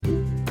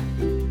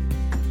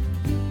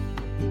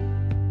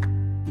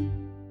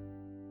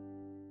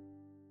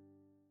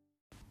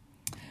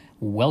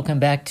Welcome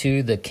back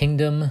to The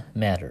Kingdom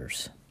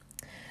Matters.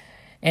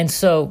 And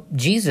so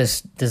Jesus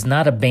does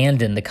not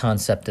abandon the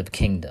concept of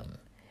kingdom.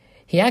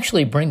 He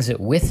actually brings it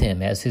with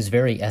him as his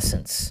very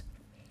essence.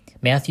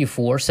 Matthew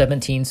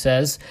 4:17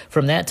 says,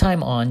 "From that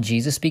time on,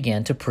 Jesus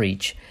began to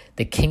preach,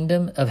 'The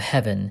kingdom of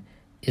heaven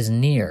is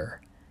near.'"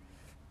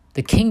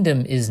 The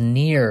kingdom is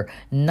near,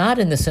 not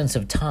in the sense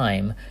of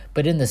time,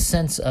 but in the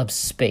sense of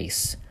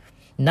space.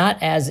 Not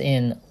as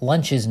in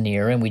lunch is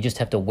near and we just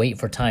have to wait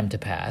for time to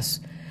pass,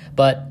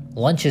 but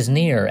lunch is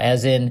near,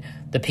 as in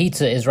the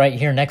pizza is right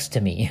here next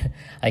to me.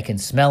 I can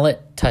smell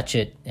it, touch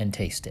it, and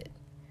taste it.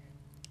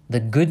 The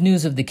good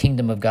news of the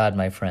kingdom of God,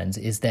 my friends,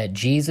 is that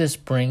Jesus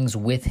brings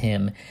with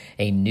him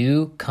a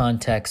new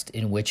context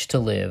in which to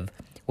live,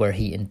 where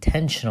he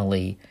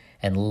intentionally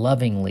and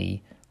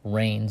lovingly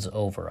reigns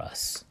over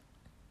us.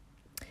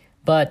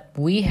 But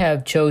we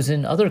have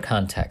chosen other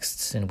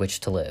contexts in which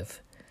to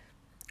live.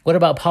 What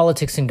about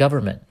politics and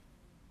government?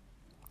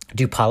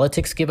 Do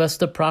politics give us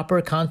the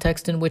proper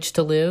context in which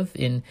to live,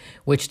 in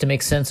which to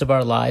make sense of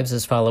our lives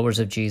as followers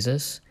of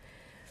Jesus?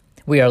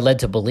 We are led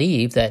to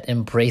believe that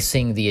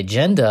embracing the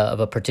agenda of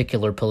a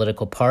particular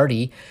political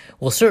party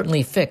will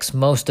certainly fix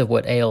most of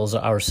what ails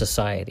our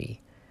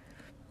society.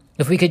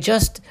 If we could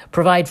just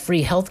provide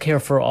free health care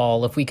for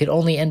all, if we could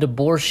only end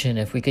abortion,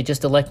 if we could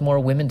just elect more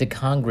women to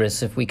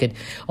Congress, if we could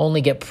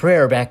only get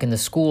prayer back in the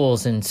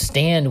schools and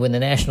stand when the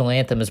national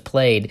anthem is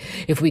played,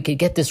 if we could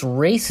get this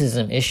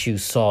racism issue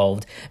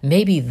solved,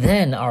 maybe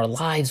then our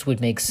lives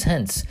would make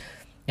sense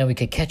and we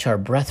could catch our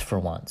breath for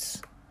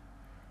once.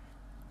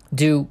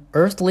 Do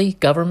earthly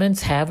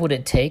governments have what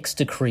it takes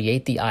to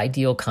create the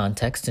ideal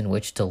context in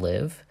which to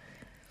live?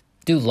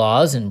 Do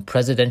laws and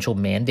presidential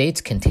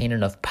mandates contain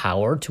enough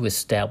power to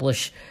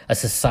establish a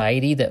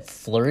society that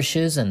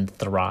flourishes and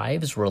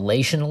thrives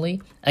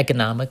relationally,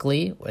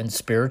 economically, and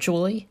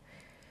spiritually?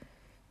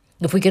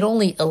 If we could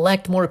only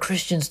elect more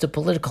Christians to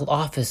political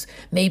office,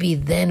 maybe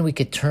then we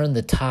could turn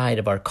the tide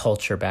of our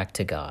culture back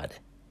to God.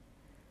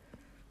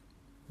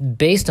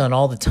 Based on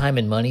all the time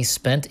and money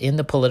spent in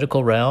the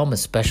political realm,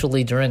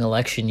 especially during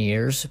election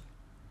years,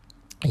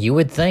 you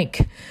would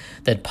think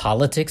that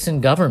politics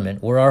and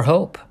government were our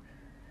hope.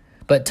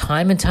 But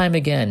time and time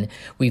again,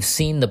 we've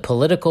seen the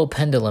political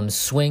pendulum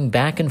swing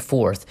back and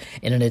forth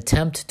in an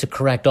attempt to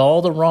correct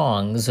all the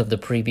wrongs of the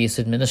previous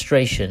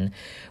administration,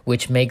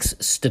 which makes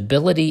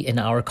stability in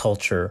our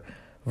culture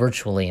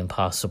virtually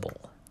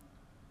impossible.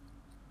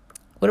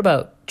 What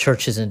about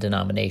churches and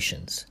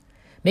denominations?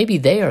 Maybe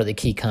they are the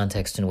key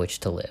context in which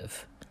to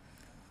live.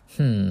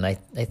 I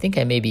think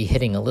I may be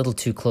hitting a little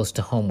too close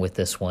to home with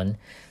this one.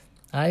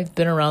 I've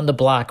been around the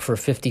block for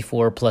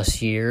 54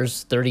 plus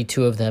years,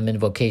 32 of them in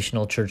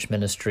vocational church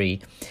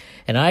ministry,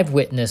 and I've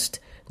witnessed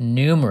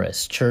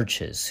numerous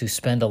churches who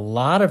spend a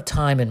lot of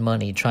time and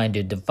money trying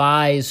to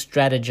devise,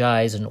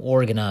 strategize, and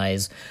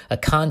organize a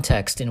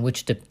context in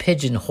which to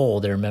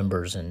pigeonhole their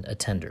members and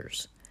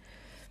attenders.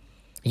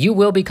 You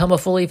will become a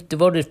fully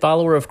devoted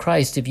follower of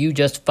Christ if you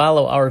just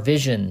follow our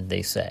vision,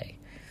 they say.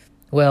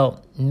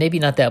 Well, maybe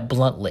not that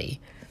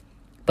bluntly,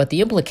 but the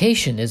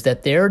implication is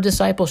that their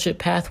discipleship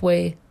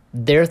pathway,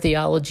 their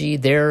theology,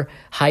 their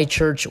high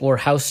church or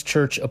house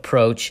church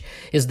approach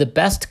is the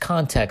best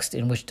context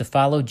in which to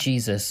follow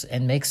Jesus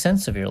and make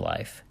sense of your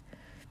life.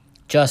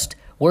 Just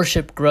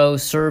worship, grow,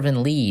 serve,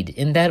 and lead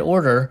in that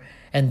order,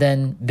 and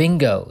then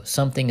bingo,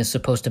 something is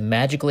supposed to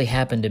magically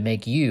happen to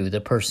make you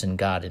the person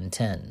God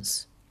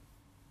intends.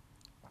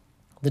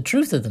 The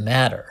truth of the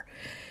matter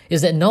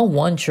is that no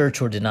one church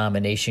or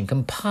denomination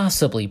can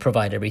possibly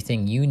provide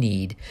everything you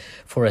need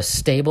for a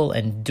stable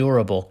and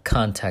durable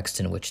context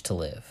in which to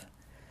live.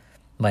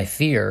 My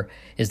fear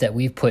is that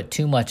we've put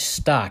too much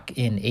stock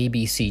in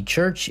ABC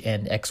Church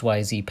and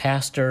XYZ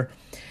pastor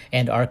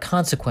and are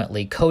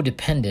consequently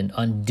codependent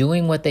on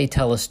doing what they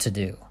tell us to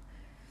do.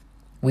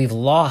 We've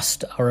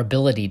lost our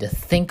ability to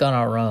think on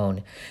our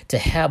own, to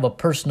have a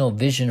personal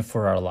vision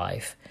for our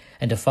life,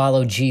 and to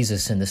follow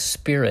Jesus in the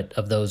spirit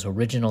of those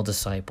original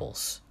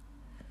disciples.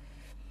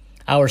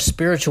 Our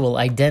spiritual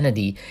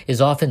identity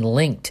is often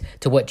linked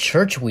to what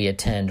church we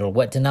attend or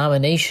what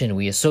denomination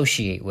we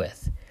associate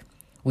with.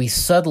 We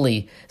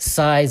subtly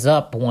size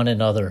up one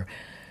another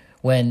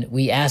when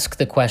we ask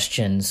the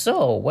question,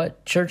 "So,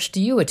 what church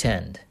do you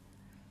attend?"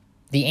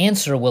 The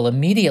answer will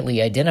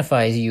immediately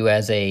identify you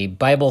as a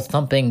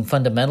Bible-thumping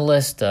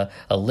fundamentalist,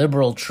 a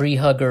liberal tree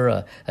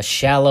hugger, a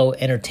shallow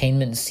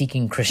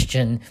entertainment-seeking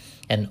Christian,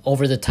 an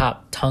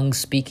over-the-top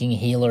tongue-speaking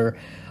healer,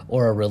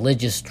 or a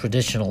religious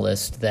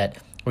traditionalist that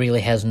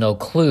really has no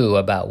clue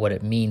about what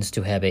it means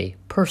to have a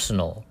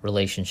personal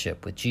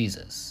relationship with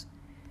Jesus.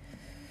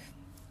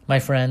 My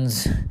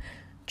friends,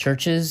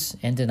 churches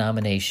and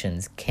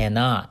denominations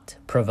cannot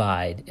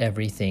provide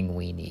everything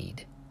we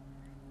need.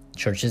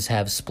 Churches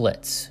have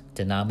splits,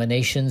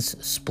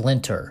 denominations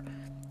splinter,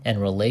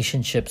 and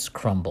relationships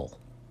crumble.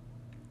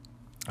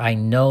 I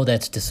know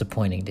that's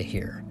disappointing to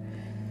hear.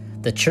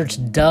 The church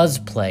does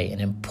play an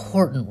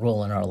important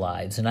role in our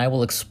lives, and I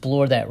will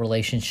explore that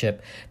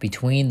relationship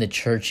between the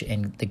church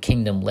and the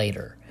kingdom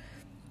later.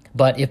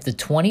 But if the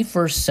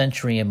 21st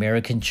century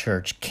American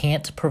church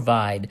can't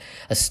provide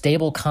a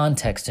stable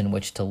context in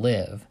which to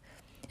live,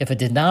 if a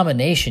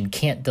denomination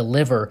can't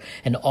deliver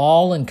an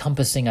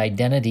all-encompassing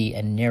identity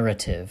and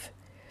narrative,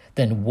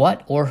 then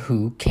what or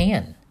who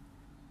can?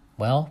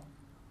 Well,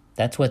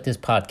 that's what this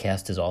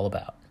podcast is all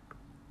about.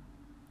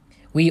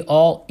 We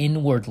all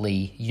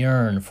inwardly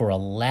yearn for a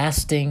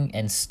lasting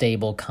and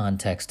stable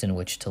context in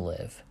which to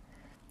live.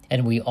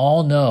 And we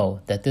all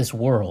know that this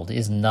world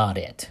is not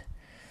it.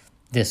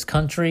 This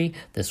country,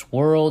 this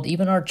world,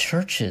 even our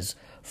churches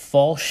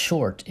fall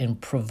short in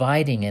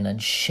providing an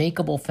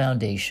unshakable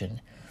foundation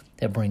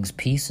that brings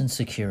peace and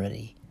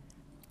security.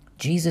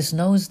 Jesus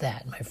knows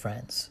that, my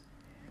friends.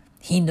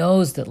 He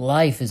knows that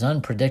life is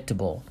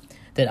unpredictable,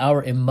 that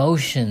our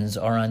emotions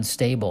are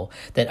unstable,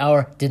 that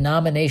our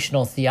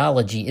denominational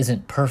theology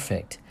isn't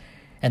perfect,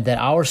 and that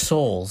our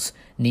souls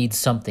need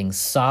something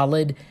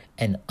solid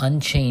and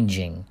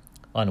unchanging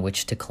on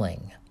which to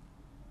cling.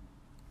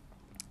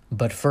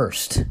 But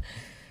first,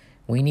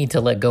 we need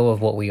to let go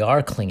of what we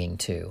are clinging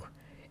to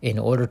in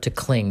order to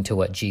cling to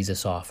what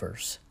Jesus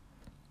offers.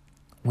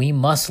 We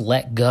must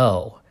let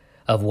go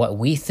of what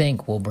we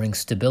think will bring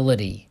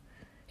stability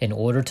in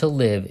order to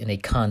live in a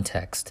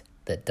context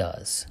that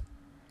does.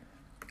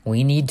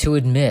 We need to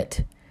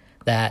admit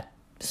that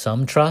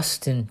some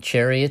trust in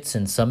chariots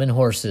and some in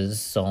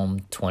horses, Psalm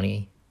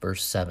 20,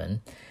 verse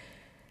 7,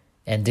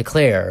 and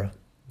declare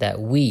that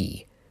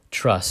we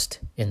trust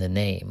in the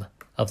name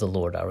of the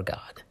Lord our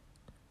God.